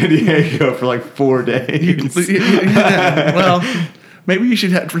experience in San Diego for like 4 days. Well, maybe you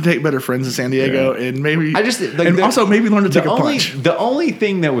should take better friends in San Diego, and maybe also maybe learn to take a punch. The only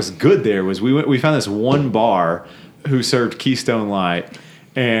thing that was good there was we found this one bar who served Keystone Light.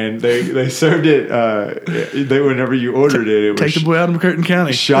 And they served it. Whenever you ordered it, Take the boy out of McCurtain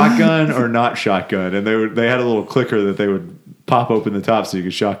County. shotgun or not shotgun, and they had a little clicker that they would pop open the top so you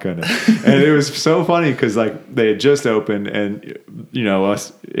could shotgun it. And it was so funny because like they had just opened, and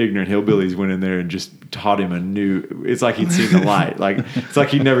us ignorant hillbillies went in there and just taught him a new. It's like he'd seen the light. Like it's like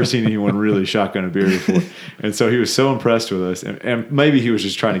he'd never seen anyone really shotgun a beer before. And so he was so impressed with us, and maybe he was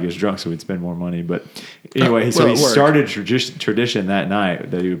just trying to get us drunk so we'd spend more money. But anyway, so he it worked. started tradition that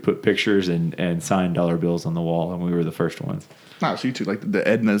night that he would put pictures and sign dollar bills on the wall, and we were the first ones. Oh, so you two like the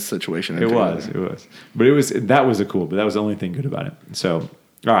Edna's situation. It was, but that was the only thing good about it. So,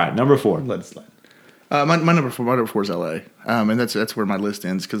 all right, number 4. Let it slide. My number four is LA, and that's where my list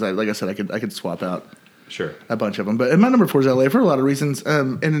ends because like I said, I could swap out Sure. a bunch of them, but my number 4 is LA for a lot of reasons,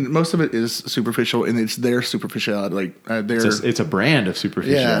 and most of it is superficial, and it's their superficiality, like It's a brand of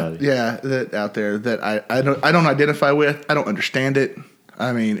superficiality. that out there that I don't identify with. I don't understand it.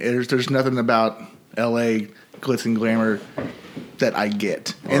 I mean, there's nothing about LA glitz and glamour that I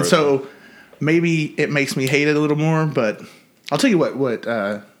get, and so maybe it makes me hate it a little more. But I'll tell you what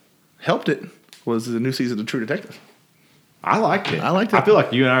helped it was the new season of True Detective. I liked it. I feel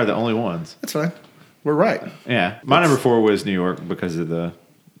like you and I are the only ones. That's fine. We're right. Yeah. My number 4 was New York because of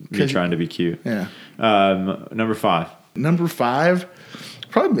me trying to be cute. Yeah. Number 5. Number 5,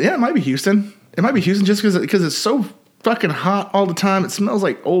 probably it might be Houston. It might be Houston just because it's so fucking hot all the time. It smells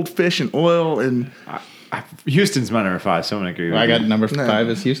like old fish and oil and. Houston's my number 5, so I'm going to agree with I you. got number 5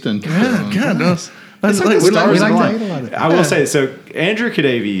 is Houston. God knows. It's like the we stars like align. to hate a lot of it. I will say, so Andrew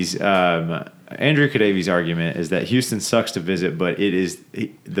Kadavy's argument is that Houston sucks to visit, but it is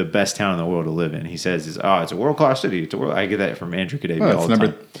the best town in the world to live in. He says, it's a world-class city. I get that from Andrew Kadavy all the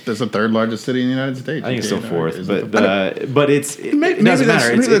time. That's the 3rd largest city in the United States. I think it's still 4th, Is but it the- it Maybe doesn't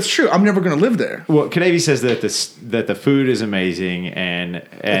matter. maybe that's true. I'm never going to live there. Well, Kadavy says that the food is amazing and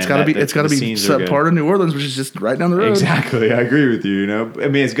It's got to be scenes are good. part of New Orleans, which is just right down the road. Exactly, I agree with you. I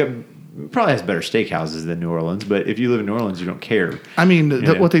mean, probably has better steakhouses than New Orleans, but if you live in New Orleans, you don't care. I mean,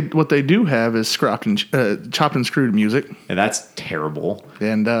 Yeah. what they do have is chopped and screwed music, And that's terrible.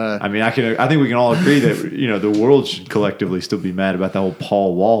 and I mean, I think we can all agree that the world should collectively still be mad about the whole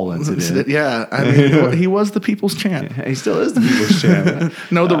Paul Wall incident. yeah, I mean, he was the people's champ. He still is the people's champ.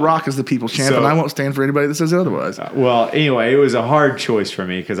 No, The Rock is the people's champ, so- and I won't stand for anybody that says otherwise. Well, anyway, it was a hard choice for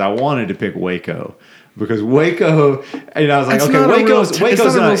me because I wanted to pick Waco. Because Waco, I was like, It's okay, not a real Waco's it's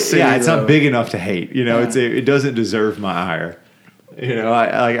not a real city, it's though. not big enough to hate. It doesn't deserve my ire. You know,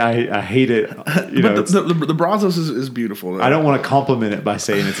 I hate it. You know, But the Brazos is beautiful. Though. I don't want to compliment it by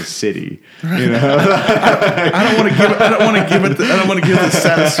saying it's a city. You know, I don't want to give it the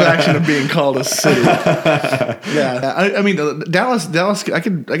satisfaction of being called a city. Yeah, I mean Dallas. I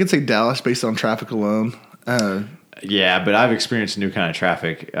could say Dallas based on traffic alone. yeah, but I've experienced a new kind of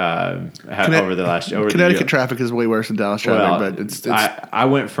traffic over the last over Connecticut the, traffic is way worse than Dallas traffic, well, but it's I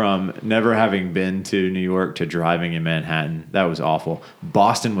went from never having been to New York to driving in Manhattan. That was awful.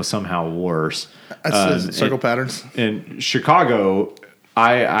 Boston was somehow worse. circle patterns. In Chicago,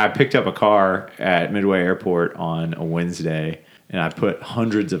 I picked up a car at Midway Airport on a Wednesday, and I put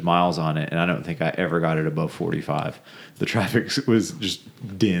hundreds of miles on it, and I don't think I ever got it above 45. The traffic was just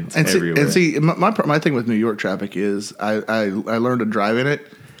dense everywhere. My thing with New York traffic is I learned to drive in it,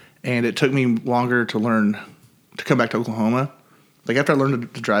 and it took me longer to learn to come back to Oklahoma. Like after I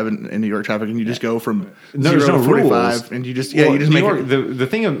learned to drive in New York traffic, and you just go from 0 to 45, rules. And you just New make York, it. The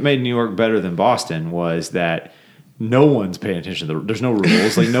thing that made New York better than Boston was that no one's paying attention to there's no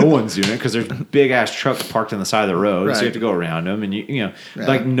rules. Like no one's doing it because there's big ass trucks parked on the side of the road, right. so you have to go around them, and you know,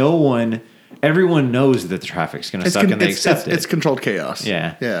 like no one. Everyone knows that the traffic's going to suck, and they accept it. It's controlled chaos.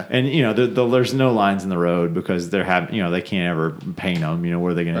 Yeah, yeah. And you know, there's no lines in the road because they can't ever paint them. You know,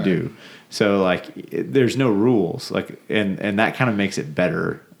 what are they going to do? So like, there's no rules. Like, and that kind of makes it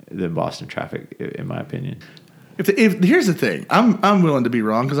better than Boston traffic, in my opinion. If here's the thing, I'm willing to be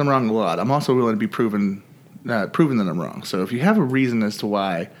wrong because I'm wrong a lot. I'm also willing to be proven that I'm wrong. So if you have a reason as to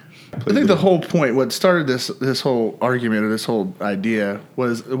why. I think the whole point, what started this whole argument or this whole idea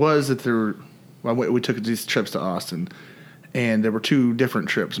was that we took these trips to Austin, and there were 2 different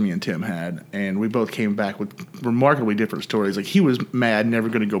trips me and Tim had, and we both came back with remarkably different stories. Like he was mad, never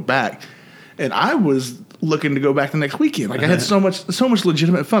going to go back, and I was looking to go back the next weekend. Like I had so much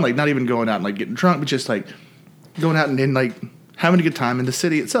legitimate fun, like not even going out and like getting drunk, but just like going out and like having a good time in the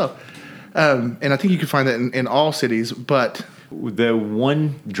city itself. And I think you can find that in all cities, but the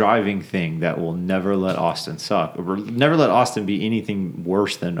one driving thing that will never let Austin suck, or never let Austin be anything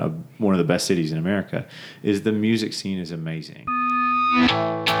worse than one of the best cities in America, is the music scene is amazing.